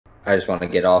I just want to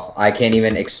get off. I can't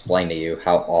even explain to you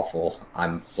how awful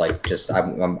I'm. Like, just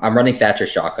I'm running Thatcher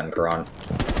shotgun, Karan.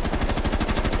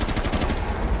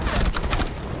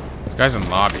 This guy's in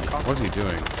lobby. What's he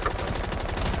doing?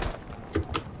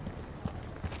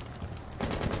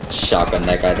 Shotgun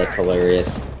that guy. That's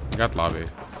hilarious. He got lobby.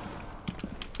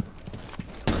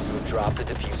 Drop the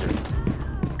diffuser.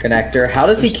 Connector. How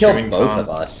does he kill both bomb. of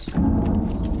us?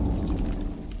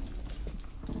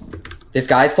 This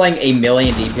guy's playing a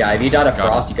million DPI. If you got a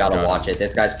frost, you gotta watch it.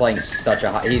 This guy's playing such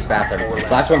a high. He's bathroom.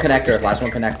 Last one connector. Last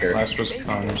one connector. Last was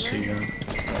comms. He got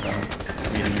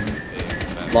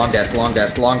Long desk. Long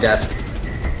desk. Long desk.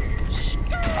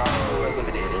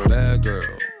 Bad girl.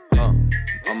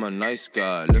 I'm a nice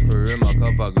guy. Liquor in my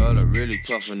cup. I gotta really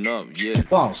toughen up. Yeah.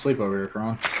 fall asleep over here,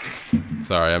 Karan.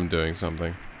 Sorry, I'm doing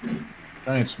something.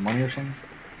 I need some money or something.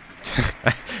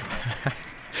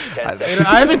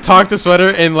 I haven't talked to Sweater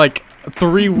in like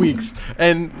 3 weeks,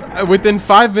 and within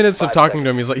 5 minutes of talking to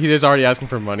him, he's already asking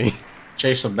for money.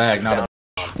 Chase a bag, not a.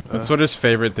 That's Sweater's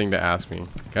favorite thing to ask me. Can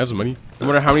I have some money? No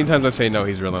matter how many times I say no,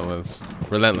 he's relentless.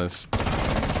 Relentless.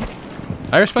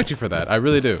 I respect you for that. I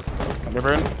really do.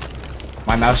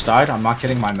 My mouse died. I'm not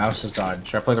kidding. My mouse has died.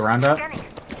 Should I play the round out?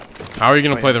 How are you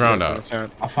gonna play the round out?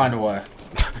 I'll find a way.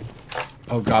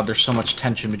 Oh god, there's so much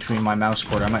tension between my mouse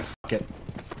cord. I might fuck it.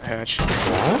 Hatch.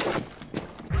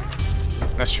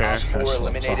 That's trash. Four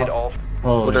eliminated all.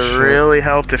 Holy Would have shit. really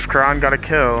helped if Kron got a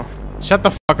kill. Shut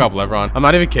the fuck up, Lebron. I'm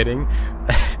not even kidding.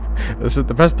 This is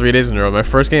the past 3 days in a row. My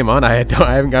first game on, I've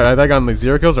gotten like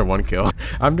 0 kills or 1 kill.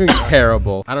 I'm doing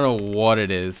terrible. I don't know what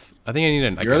it is. I think I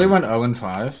need You really went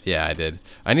 0-5? Yeah, I did.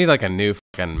 I need like a new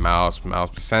fucking mouse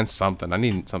sense something. I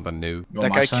need something new.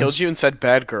 That guy killed you and said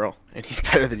bad girl, and he's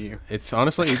better than you. It's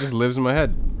honestly, it just lives in my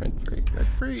head. Rent free, rent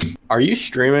free. Are you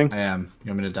streaming? I am.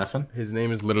 You want me to deafen? His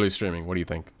name is literally streaming. What do you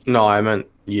think? No, I meant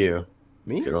you.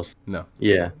 Me? Skittles. No.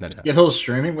 Yeah. No. Skittlz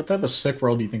streaming? What type of sick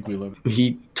world do you think we live in?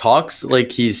 He talks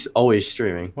like he's always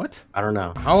streaming. What? I don't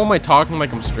know. How am I talking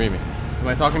like I'm streaming? Am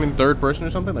I talking in third person or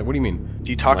something? Like, what do you mean?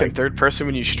 Do you talk in Like- third person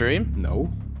when you stream?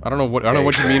 No. I don't know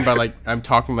what you mean by like I'm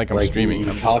talking like I'm Like streaming. You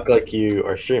I'm just- talk like you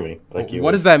are streaming. Like you.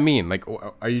 What does that mean? Like,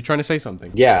 are you trying to say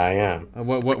something? Yeah, I am.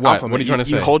 What are you trying to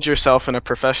say? You hold yourself in a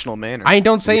professional manner. I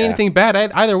don't say Yeah. anything bad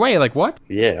either way. Like what?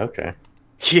 Yeah. Okay.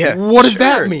 Yeah. What does sure.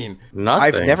 that mean? Nothing.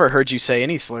 I've never heard you say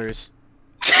any slurs.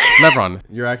 Lebron,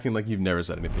 you're acting like you've never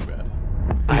said anything bad.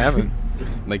 I haven't.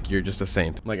 Like you're just a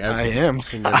saint. Like I am.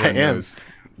 everyone I am. knows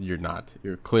You're not.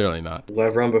 You're clearly not.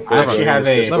 Levron before. I actually have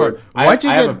a. Lebron, I why'd you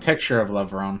have get? a picture of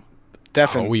Levron. Oh,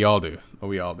 Definitely. we all do. Oh,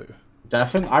 we all do.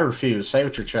 Defen? I refuse. Say it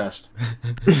with your chest.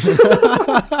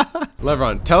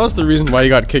 Lebron, tell us the reason why you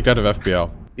got kicked out of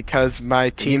FPL. Because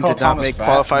my team call did not Thomas make fat?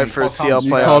 qualify You for call CL Thomas-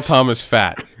 You playoffs. called Thomas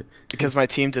fat. Because my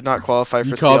team did not qualify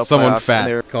You for called CL someone playoffs. and fat.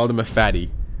 they were- Called him a fatty.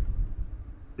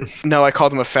 No, I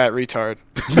called him a fat retard.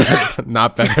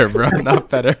 Not better, bro. Not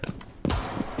better.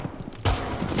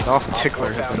 Dolph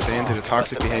Tickler has been banned due to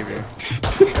toxic behavior.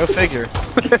 Go figure.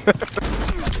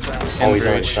 Always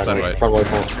on Enraged. shut By the up. way. Front white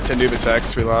ball. To Anubis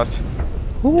X, we lost.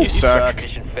 You suck.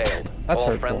 Mission failed. That's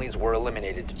all hurtful. friendlies were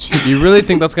eliminated. You really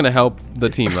think that's gonna help the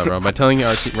team, Lebron? By telling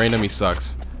our team random he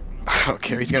sucks. I don't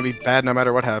care. He's gonna be bad no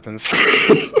matter what happens.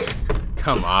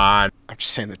 Come on. I'm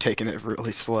just saying they're taking it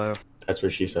really slow. That's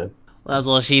what she said. That's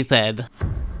what she said.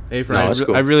 Hey, No, Frank, that's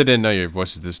cool. I really didn't know your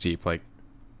voice is this deep. Like,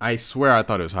 I swear I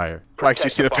thought it was higher. Like, did you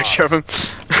see the picture of him?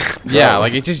 Yeah,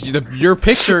 like it just your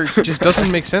picture just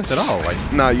doesn't make sense at all. Like,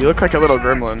 No, you look like a little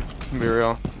gremlin. To be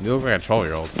real. you look like a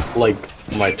 12-year-old. Like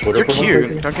my Twitter. You're profile cute.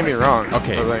 picture? Don't get me wrong.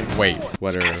 Okay, but, like, wait. this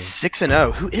Whatever. guy's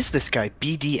 6-0. Who is this guy?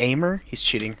 BD Aimer? He's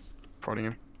cheating. Reporting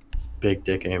him. Big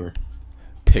dick aimer.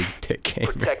 Pig dick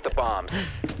gamer. Protect the bombs.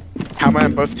 How am I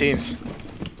on both teams?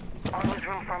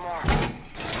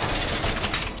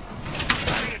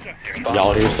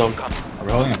 Y'all hear some? Are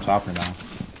we holding up top or now?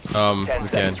 10 We can,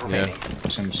 seconds yeah. remaining.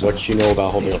 Seems What you know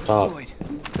about holding up top?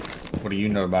 What do you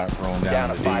know about rolling Down down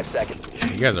to the 5 deep?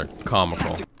 seconds. You guys are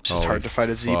comical. It's just Holy hard to fight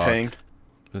a fuck. Z-ping.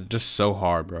 It's just so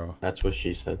hard, bro. That's what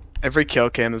she said. Every kill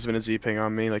cam has been a Z-ping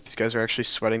on me. Like, these guys are actually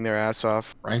sweating their ass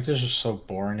off. Ranked is just so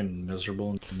boring and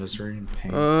miserable and misery and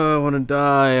pain. I wanna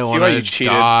die. I why wanna you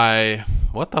cheated. die.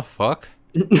 What the fuck?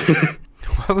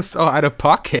 That was so out of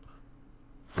pocket.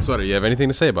 Sweater, you have anything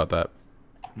to say about that?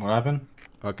 What happened?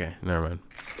 Okay, never mind.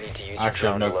 Need to use I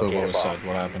actually have your no drone clue to what was locate a said.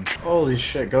 What happened? Holy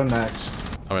shit, go next.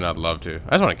 I mean, I'd love to.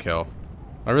 I just want to kill.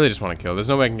 I really just want to kill. There's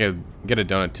no way I can get it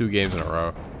done in 2 games in a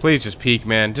row. Please just peek,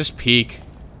 man. Just peek.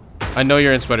 I know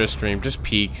you're in Sweater's stream. Just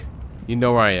peek. You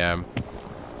know where I am.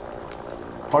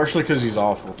 Partially because he's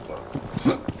awful,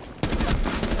 but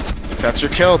That's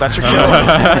your kill. That's your kill. Oh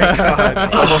my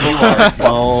god.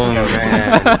 Oh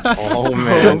man. Oh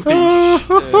man.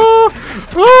 God.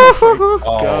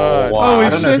 Oh wow. Holy I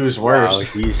don't know shit. who's Wow, worse.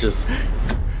 he's just.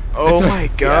 Oh my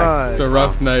god. It's a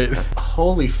rough night.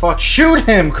 Holy fuck! Shoot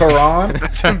him, Karan.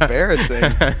 That's embarrassing. I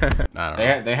don't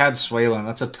know. They had Swaylen.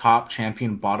 That's a top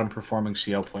champion, bottom performing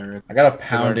CL player. I got a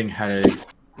pounding headache.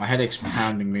 My headache's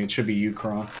pounding me. It should be you,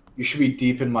 Karan. You should be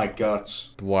deep in my guts.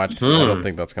 What? I don't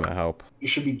think that's gonna help. You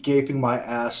should be gaping my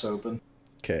ass open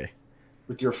Okay.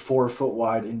 with your 4-foot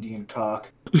wide Indian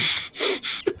cock.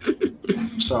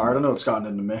 Sorry, I don't know what's gotten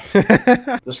into me.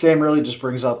 This game really just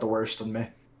brings out the worst in me.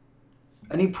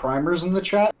 Any primers in the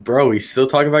chat? Bro, he's still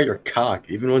talking about your cock,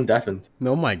 even when deafened.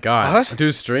 Oh my god. What?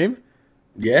 Do stream?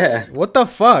 Yeah. What the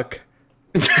fuck?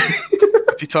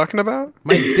 What you talking about?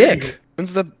 My dick.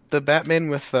 When's the Batman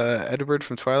with Edward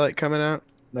from Twilight coming out?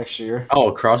 Next year. Oh,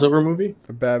 a crossover movie?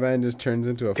 Batman just turns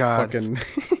into a God. fucking.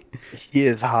 He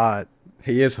is hot.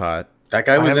 He is hot. That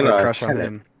guy I was have in a a crush on Tenet.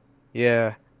 him.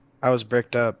 Yeah, I was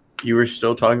bricked up. You were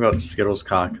still talking about Skittlz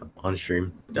cock on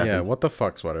stream. Yeah. Deafened. What the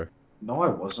fuck, sweater? No, I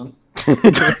wasn't.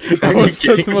 That was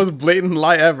the most blatant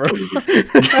lie ever.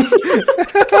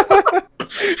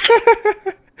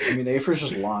 I mean, Afer's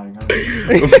just lying.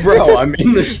 Bro, I'm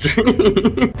in the stream.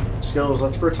 Skittlz,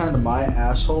 let's pretend my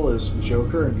asshole is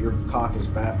Joker and your cock is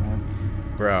Batman.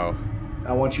 Bro.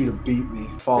 I want you to beat me.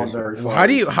 Fall very far. How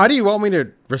do you want me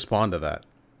to respond to that?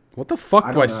 What the fuck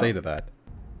I do I don't say know. to that?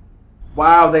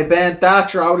 Wow, they banned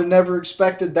Thatcher. I would have never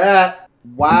expected that.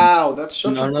 Wow, that's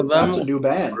such None a of them? that's a new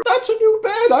ban. That's a new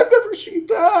ban. I've never seen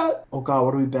that. Oh god,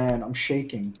 what do we ban? I'm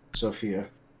shaking, Sophia.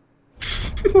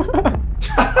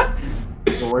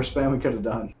 It's the worst ban we could have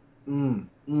done.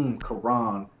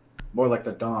 Karan. More like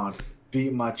the Dawn.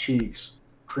 Beating my cheeks.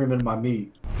 Cream in my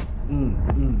meat.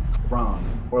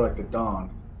 Karan. More like the Dawn.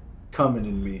 Coming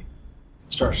in me.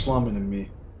 Start slumming in me.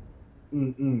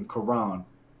 Karan.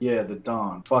 Yeah, the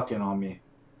Dawn. Fucking on me.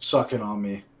 Sucking on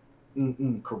me.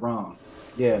 Karan.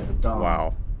 Yeah, the Dawn.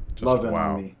 Wow. Just Loving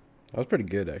wow. on me. That was pretty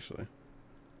good, actually.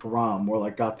 Karan. More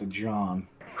like got the John.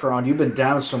 Karan, you've been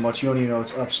down so much you don't even know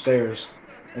it's upstairs.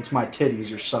 It's my titties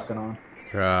you're sucking on.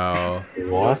 Bro.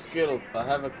 What? Skittlz, I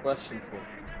have a question for you.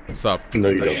 What's up? No,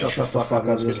 you don't. Shut the fuck up, I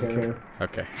doesn't care.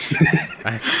 Okay.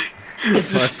 You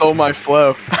just stole my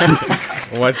flow.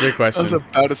 What's your I was question?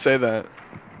 about to say that.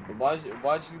 Why is your name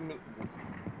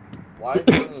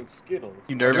Skittlz?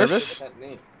 You nervous? That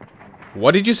name?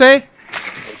 What did you say?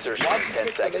 Insertion Why'd in you 10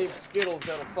 pick the name seconds. Skittles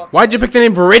out of fucking... Why'd you pick the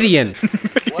name Viridian? 5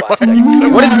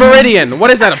 seconds. What is Viridian?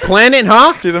 What is that, a planet,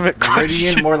 huh? Legitimate Gideon,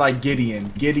 question. more like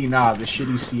Gideon. Giddy, nah, the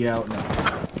shitty CL,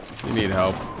 no. You need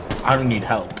help. I don't need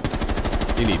help.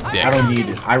 You need dick. I don't need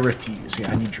it. I refuse.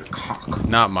 Yeah, I need your cock.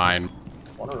 Not mine.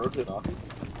 Wanna rotate office?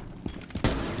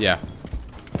 Yeah.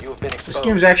 You have been This exposed.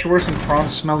 game's actually worse than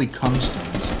Kron's smelly cum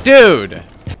stones. Dude!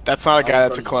 That's not a guy.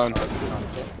 That's a clone.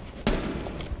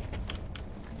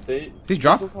 He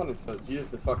dropped? He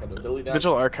is the fucking ability down.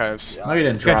 Vigil Archives. No, you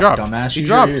didn't This guy drop, dropped. dumbass. He Use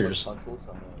dropped. your ears.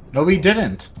 No, he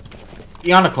didn't.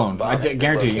 Iana clone. I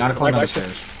guarantee you. Iana clone Like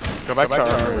upstairs. Go back to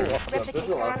our.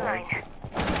 Visual archives.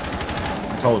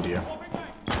 I told you.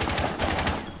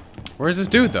 Where's this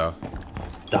dude, though?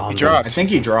 Dom. He dropped. I think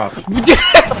he dropped.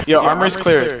 Yo, armor's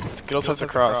clear. Skittlz has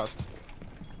crossed.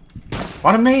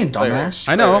 What a man, dumbass.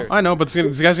 I know, but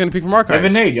this guy's gonna peek from You have a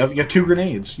archives. nade. You have 2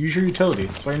 grenades. Use your utility.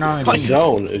 That's why you're not on a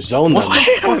team. Zone them. What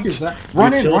the fuck is that?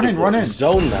 Run in, run in, run in.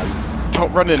 Zone them.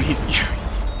 Don't run in. He.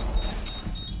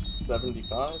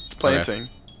 75. It's playing Okay. thing.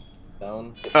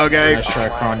 Down. Okay. Nice try,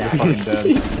 Kron. You're fucking dead.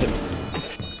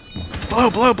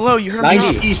 Blow. You heard me.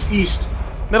 90. East.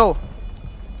 Middle.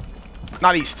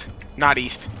 Not east. Not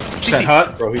east. Set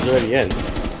hut. Bro, he's already in.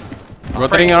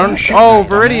 Rotating on. Shit, Oh, man,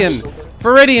 Viridian!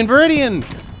 Viridian!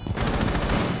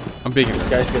 I'm peeking. This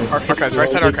guy's gonna take Archives. Right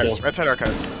side the archives. kill. Right side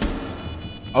archives.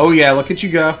 Oh yeah, look at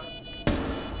you go.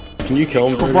 Can you kill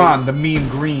him? Come on, the mean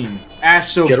green.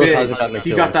 Ass so Skittlz big. hasn't gotten a You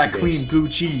kill got in that 2 clean games.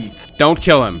 Gucci. Don't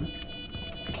kill him. We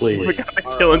Please. got a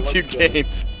kill in 2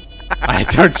 games. I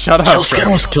don't shut up. Kill bro.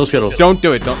 Skittlz. Kill Skittlz. Don't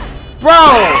do it. Don't. Bro!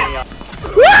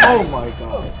 Oh my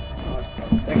god.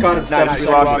 Thank god it's 7 Nice.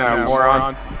 Lost now.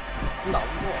 Moron.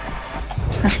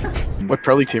 What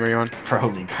pro league team are you on? Pro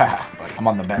League. Ha, buddy. I'm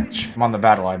on the bench. I'm on the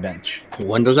Battle Eye bench.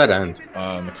 When does that end?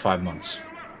 Like 5 months.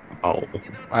 Oh.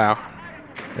 Wow.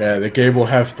 Yeah, the game will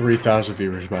have 3,000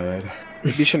 viewers by then.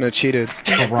 You shouldn't have cheated.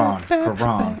 Karan. More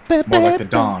like the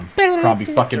Dawn. Karan be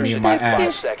fucking me in my 5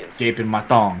 ass. seconds. Gaping my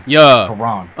thong. Yeah.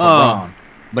 Karan.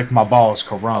 Lick my balls,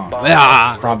 Karan.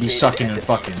 Ah. Karan be sucking and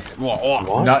fucking.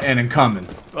 What? Nutting and coming.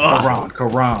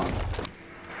 Karan.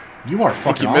 You are I think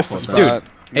fucking you missed awful, the dude. spot.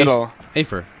 Middle.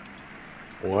 Afer.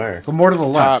 Where? Go more to the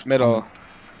left. Top, middle.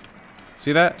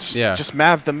 See that? Yeah. Just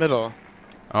Mav the middle.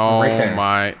 Oh right there.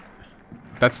 my.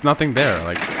 That's nothing there.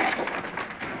 Like,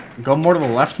 Go more to the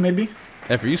left, maybe.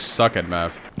 if you suck at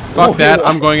math. Fuck that.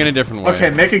 I'm going in a different way. Okay,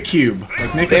 make a cube.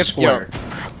 Like, make They a have- square.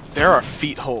 There are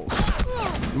feet holes.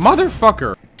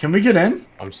 Motherfucker. Can we get in?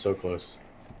 I'm so close.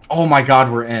 Oh my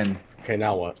god, we're in. Okay,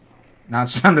 now what? Now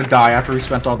it's time to die after we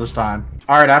spent all this time.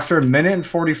 Alright, after a minute and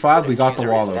 45, we got the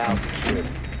wall open.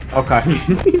 Okay.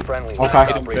 Friendly Okay.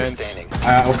 last operator Vince. standing.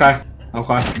 Okay.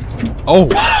 Okay. Oh.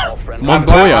 All friendly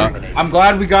Montoya. I'm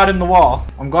glad we got in the wall.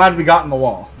 I'm glad we got in the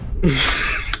wall.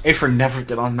 A for never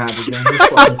get on map again. You're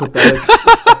fucking pathetic.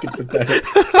 You're fucking pathetic.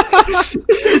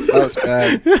 That was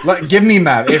bad. Give me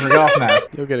map. A for get off map.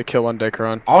 You'll get a kill one day,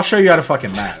 Karan. I'll show you how to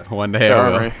fucking map. One day Yeah, I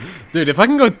will. alright. Dude, if I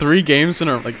can go 3 games in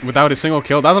a, like without a single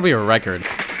kill, that'll be a record.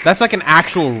 That's like an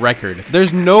actual record.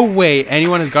 There's no way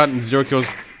anyone has gotten 0 kills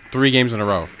 3 games in a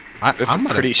row. There's some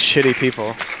pretty shitty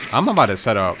people. I'm about to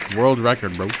set a world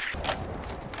record, bro.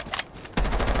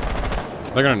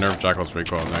 They're gonna nerf Jackal's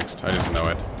recoil next. I just know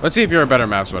it. Let's see if you're a better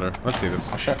map sweater. Let's see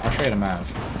this. I'll show you the map.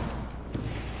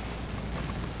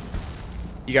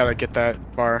 You gotta get that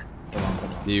bar.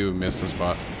 You missed the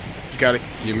spot.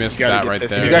 You missed gotta that get right this.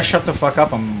 there. You guys shut the fuck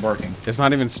up. I'm working. It's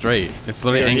not even straight. It's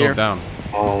literally Here, angled down.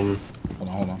 Hold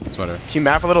on. Sweater. Can you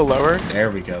map a little lower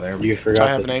There we go. There we You go. so I forgot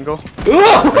have an that. angle? Right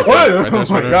there, Oh my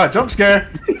sweater. god, jump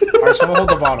scare. Alright, someone hold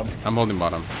the bottom. I'm holding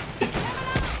bottom.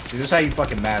 See, this is how you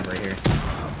fucking mad right here.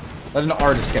 Let an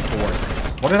artist get to work.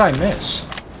 What did I miss?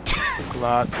 A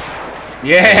lot.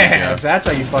 Yeah, that's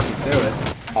how you fucking do it.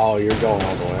 Oh, you're going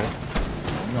all the way.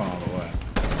 I'm going all the way.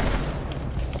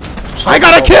 I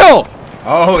got a kill!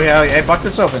 Oh yeah, hey, buck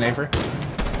this open, Aver.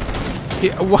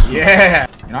 Yeah.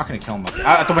 You're not gonna kill him.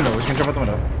 At the window. He's gonna jump out the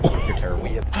window. You're terrible.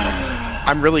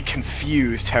 I'm really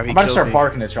confused how he I'm about to killed start me.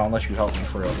 barking at y'all unless you help me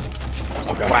for real.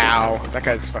 Wow, that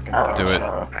guy's fucking dumb. Do it.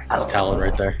 It's talent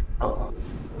right there.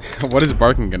 What is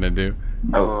barking gonna do?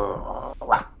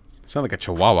 Sound like a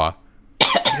chihuahua. You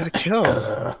got a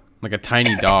kill. Like a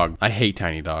tiny dog. I hate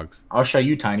tiny dogs. I'll show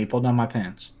you, Tiny. Pull down my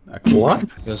pants. What?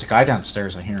 There's a guy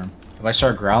downstairs. I hear him. If I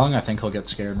start growling, I think he'll get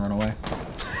scared and run away.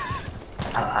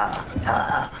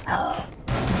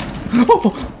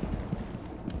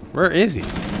 Where is he?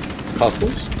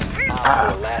 Customs?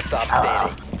 last stop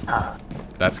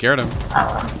standing. That scared him.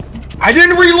 I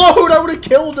didn't reload. I would have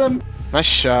killed him. Nice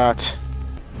shot.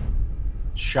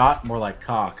 Shot more like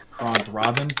cock. Kronth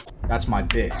Robin. That's my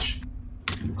bitch.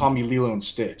 Call me Lilo and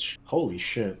Stitch. Holy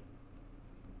shit.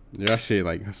 You're actually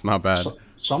like, it's not bad.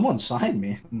 Someone signed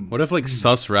me. What if like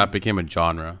sus rap became a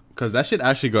genre? Cause that shit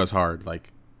actually goes hard.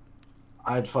 Like,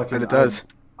 I'd fucking. But it does.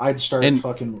 I'd start And-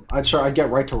 fucking. I'd get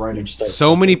right to writing.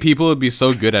 so many people would be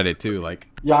so good at it too. Like,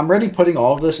 Yeah, I'm already putting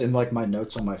all of this in like my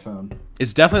notes on my phone.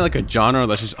 it's definitely like a genre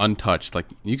that's just untouched. Like,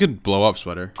 you could blow up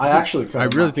Sweater. I actually could. I I'm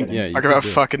really not think, kidding. yeah. You Talk could about do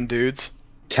it. fucking dudes.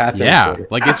 Tap in Yeah, Twitter.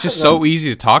 like it's just so easy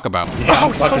to talk about. Yeah,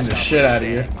 I'm he's fucking close. the shit out of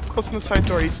you. Close on the side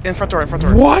door. He's in front door. In front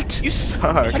door. What? You suck.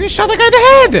 I just shot the guy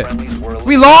in the head. Friendlies were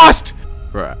We lost.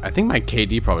 Bro, I think my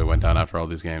KD probably went down after all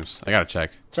these games. I gotta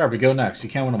check. Sorry, we go next. You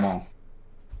can't win them all,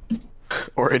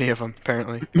 Or any of them,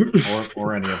 apparently.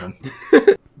 or any of them.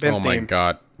 Ben Oh my theme.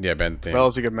 god. Yeah, Ben theme. Well,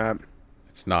 it's a good map.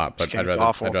 It's not, but This I'd game's rather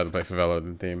awful. play Favela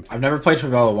than theme. I've never played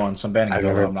Favela once. I'm banning I've Favela.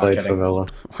 never I'm not played kidding. Favela.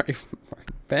 Why?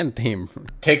 Ben theme.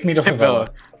 Take me to Villa.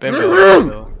 Favela. Ben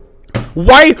Villa.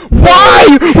 Why?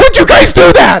 Why would you guys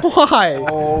do that? Why?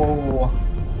 Oh.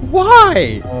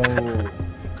 Why? Oh.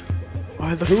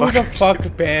 Why the Who fuck? the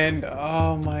fuck banned?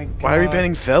 Oh my god. Why are we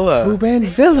banning Villa? Who banned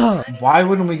Villa? Why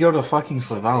wouldn't we go to fucking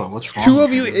Favela? What's wrong? Two with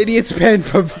of you idiots banned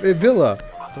from Villa.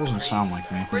 That doesn't sound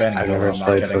like me. I'm banning I've Favela. never I'm not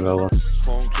played kidding. Favela.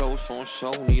 Phone close, phone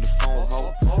show, need a phone hoe.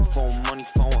 Phone money,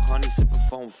 phone honey, sipping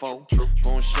phone foe.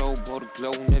 Phone show, blow the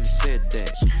glow, never said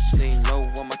that. Staying low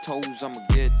on my toes, I'ma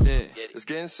get that. It's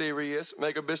getting serious,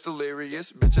 make a bitch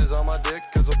delirious. Bitches on my dick,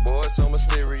 cause a boy so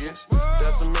mysterious.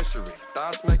 That's a mystery,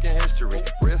 thoughts making history.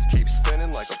 Wrist keeps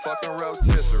spinning like a fucking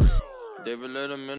rotisserie. David let him in.